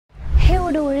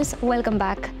Hello doers, welcome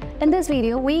back. In this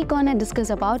video, we're gonna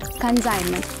discuss about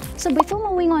consignment. So before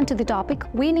moving on to the topic,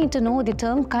 we need to know the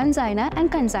term consignor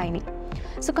and consignee.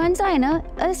 So consignor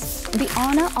is the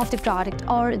owner of the product,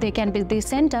 or they can be the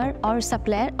center or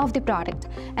supplier of the product.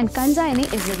 And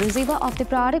consignee is the receiver of the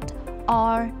product,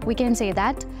 or we can say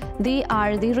that they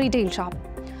are the retail shop.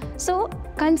 So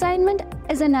consignment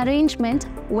is an arrangement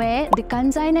where the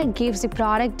consignor gives the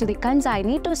product to the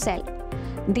consignee to sell.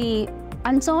 The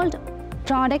unsold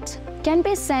product can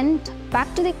be sent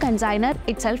back to the consignor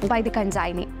itself by the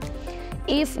consignee.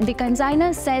 If the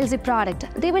consignor sells the product,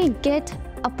 they will get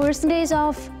a percentage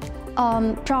of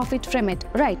profit from it,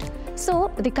 right?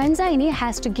 So the consignee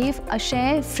has to give a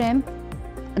share from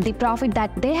the profit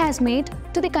that they has made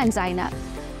to the consignor.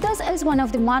 This is one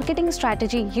of the marketing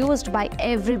strategy used by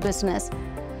every business,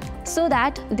 so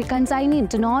that the consignee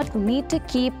do not need to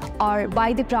keep or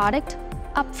buy the product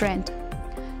upfront.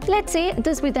 Let's say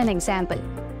this with an example.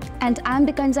 And I'm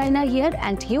the consignor here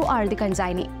and you are the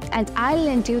consignee, and I'll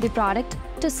lend you the product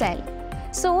to sell.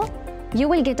 So you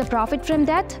will get a profit from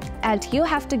that, and you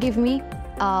have to give me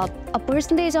a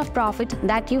percentage of profit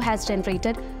that you has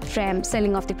generated from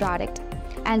selling of the product.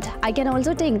 And I can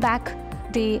also take back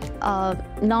the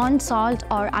non-sold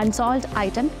or unsold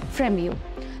item from you.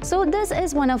 So this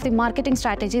is one of the marketing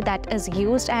strategy that is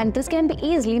used, and this can be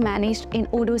easily managed in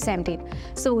Odoo 17.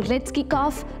 So let's kick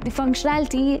off the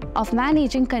functionality of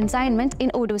managing consignment in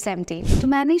Odoo 17. To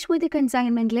manage with the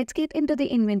consignment, let's get into the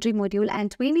inventory module,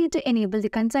 and we need to enable the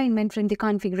consignment from the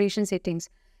configuration settings.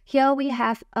 Here we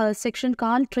have a section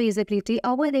called traceability.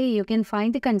 Over there you can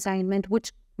find the consignment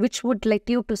which would let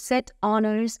you to set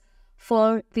owners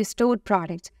for the stored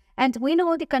product. And we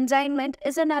know the consignment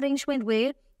is an arrangement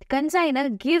where the consignor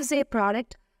gives a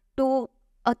product to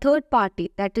a third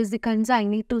party, that is the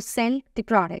consignee, to sell the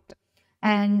product.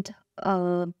 And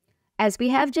as we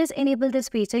have just enabled this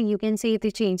feature, you can save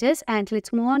the changes, and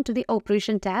let's move on to the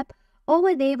operation tab.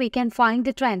 Over there we can find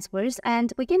the transfers,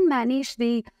 and we can manage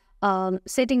the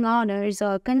setting owners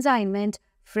or consignment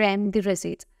from the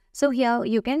receipts. So here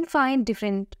you can find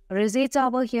different receipts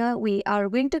over here. We are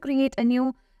going to create a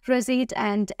new receipt,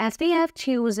 and as we have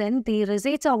chosen the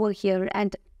receipts over here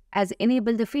and as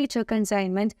enable the feature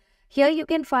consignment, here you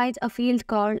can find a field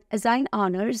called assign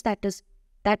owners, that is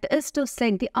to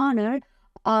select the owner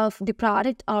of the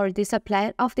product or the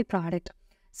supplier of the product.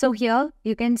 So here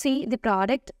you can see the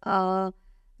product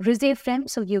receipt from,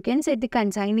 so you can set the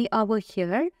consignee over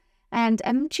here, and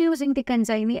I'm choosing the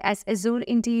consignee as Azure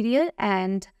Interior,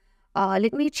 and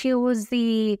let me choose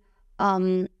the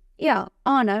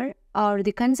owner or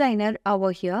the consignor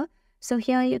over here. So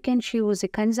here you can choose the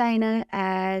consignor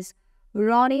as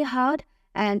Ronnie Hard,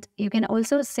 and you can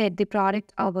also set the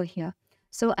product over here.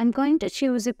 So I'm going to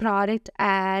choose the product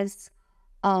as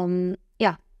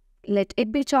let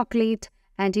it be chocolate,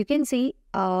 and you can see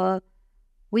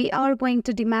we are going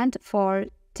to demand for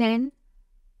 10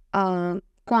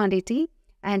 quantity,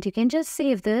 and you can just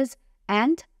save this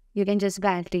and you can just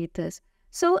validate this.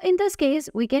 So in this case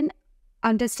we can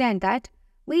understand that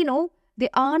we know the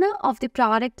owner of the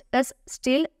product is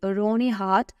still Ronnie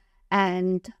Hart,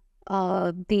 and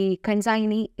the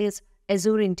consignee is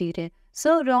Azure Interior.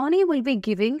 So Ronnie will be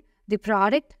giving the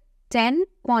product 10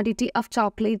 quantity of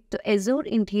chocolate to Azure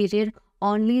Interior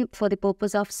only for the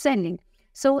purpose of selling.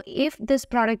 So if this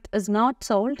product is not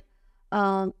sold,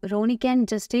 Ronnie can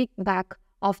just take back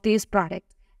of this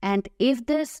product. And if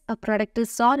this product is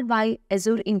sold by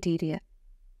Azure Interior,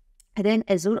 then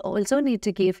Azure also need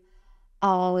to give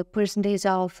a percentage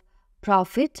of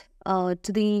profit to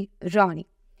the Ronnie.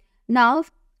 Now,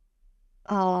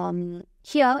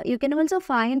 here you can also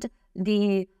find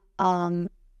the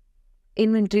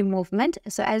inventory movement.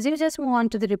 So as you just move on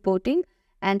to the reporting,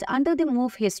 and under the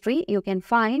move history, you can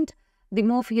find the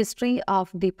move history of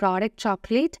the product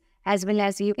chocolate, as well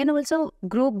as you can also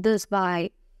group this by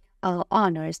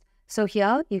owners. So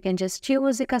here you can just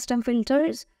choose the custom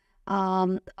filters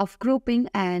of grouping,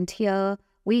 and here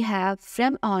we have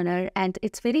from owner, and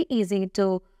it's very easy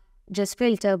to just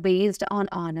filter based on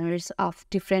owners of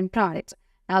different products.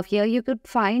 Now here you could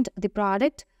find the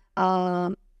product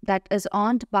that is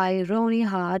owned by Ronnie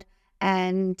Hard,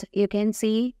 and you can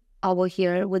see over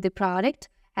here with the product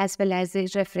as well as the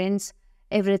reference,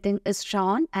 everything is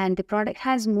shown, and the product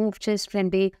has moved just from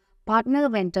the partner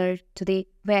vendor to the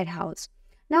warehouse.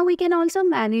 Now we can also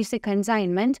manage the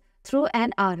consignment through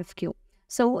an RFQ.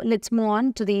 So let's move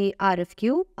on to the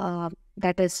RFQ,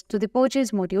 that is to the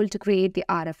purchase module to create the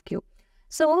RFQ.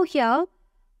 So here,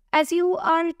 as you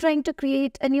are trying to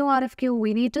create a new RFQ,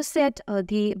 we need to set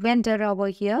the vendor over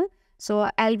here. So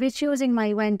I'll be choosing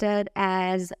my vendor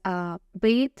as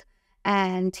Beth,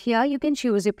 and here you can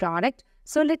choose a product.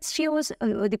 So let's choose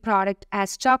the product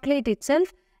as chocolate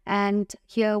itself, and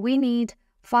here we need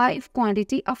 5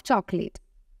 quantity of chocolate.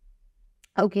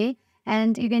 Okay,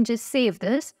 and you can just save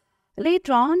this.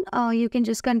 Later on, you can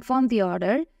just confirm the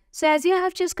order. So as you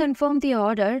have just confirmed the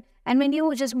order, and when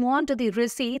you just move on to the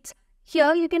receipts,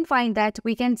 here you can find that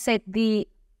we can set the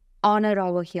owner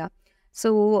over here.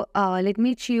 So let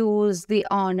me choose the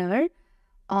owner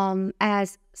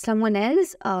as someone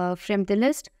else from the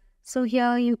list. So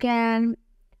here you can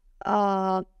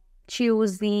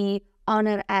choose the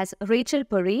owner as Rachel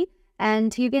Puri,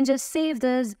 and you can just save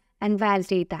this and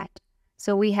validate that.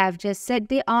 So we have just set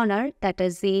the owner, that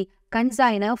is the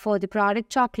consignor for the product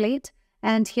chocolate,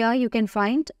 and here you can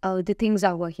find the things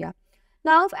over here.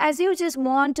 Now, as you just move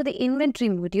on to the inventory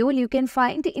module, you can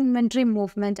find the inventory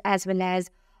movement as well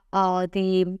as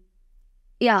the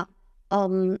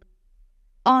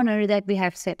honor that we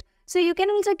have set. So you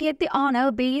can also get the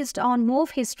honor based on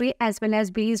move history as well as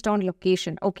based on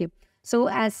location. Okay, so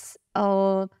as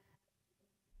under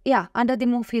the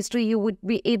move history, you would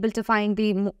be able to find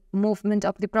the movement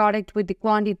of the product with the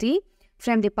quantity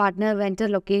from the partner, vendor,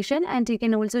 location, and you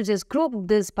can also just group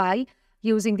this by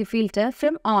using the filter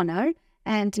from honor.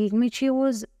 And let me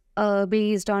choose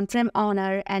based on from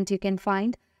honor, and you can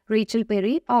find Rachel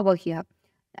Perry over here.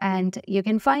 And you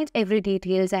can find every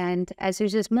details, and as you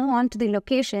just move on to the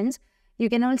locations, you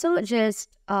can also just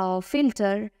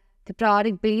filter the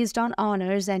product based on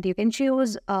honors, and you can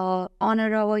choose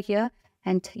honor over here,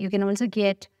 and you can also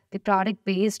get the product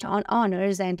based on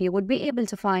honors, and you would be able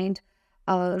to find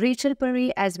Rachel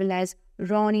Perry as well as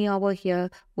Ronnie over here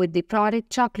with the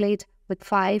product chocolate with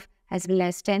 5 as well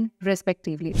as 10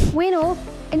 respectively. We know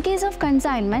in case of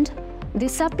consignment, the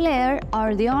supplier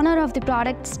or the owner of the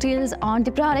product stays on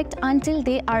the product until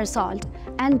they are sold.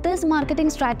 And this marketing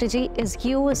strategy is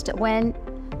used when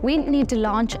we need to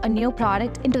launch a new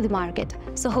product into the market.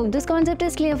 So hope this concept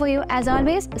is clear for you. As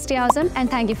always, stay awesome and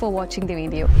thank you for watching the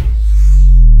video.